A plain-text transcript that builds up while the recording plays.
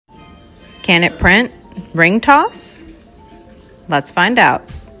Canitprint ring toss? Let's find out.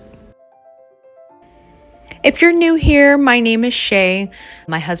 If you're new here, my name is Shay.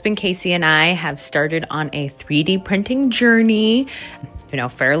 My husband Casey and I have started on a 3D printing journey.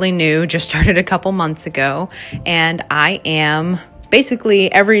 Fairly new, just started a couple months ago. And I am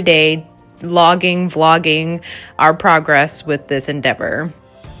basically every day vlogging our progress with this endeavor.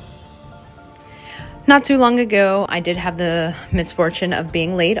 Not too long ago, I did have the misfortune of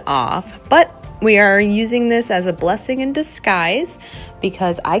being laid off, but we are using this as a blessing in disguise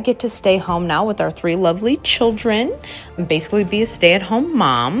because I get to stay home now with our 3 lovely children and basically be a stay-at-home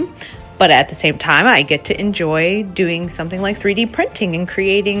mom. But at the same time, I get to enjoy doing something like 3D printing and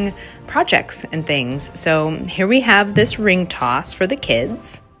creating projects and things. So here we have this ring toss for the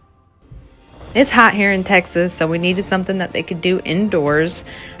kids. It's hot here in Texas, so we needed something that they could do indoors,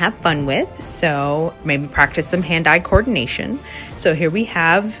 have fun with. So maybe practice some hand-eye coordination. So here we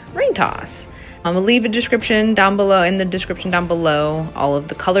have ring toss. I'm gonna leave a description down below, in the description down below, all of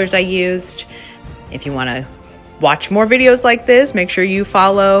the colors I used. If you wanna watch more videos like this, make sure you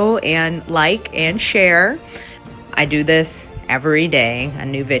follow and like and share. I do this every day, a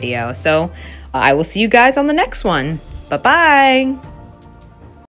new video. So I will see you guys on the next one. Bye-bye.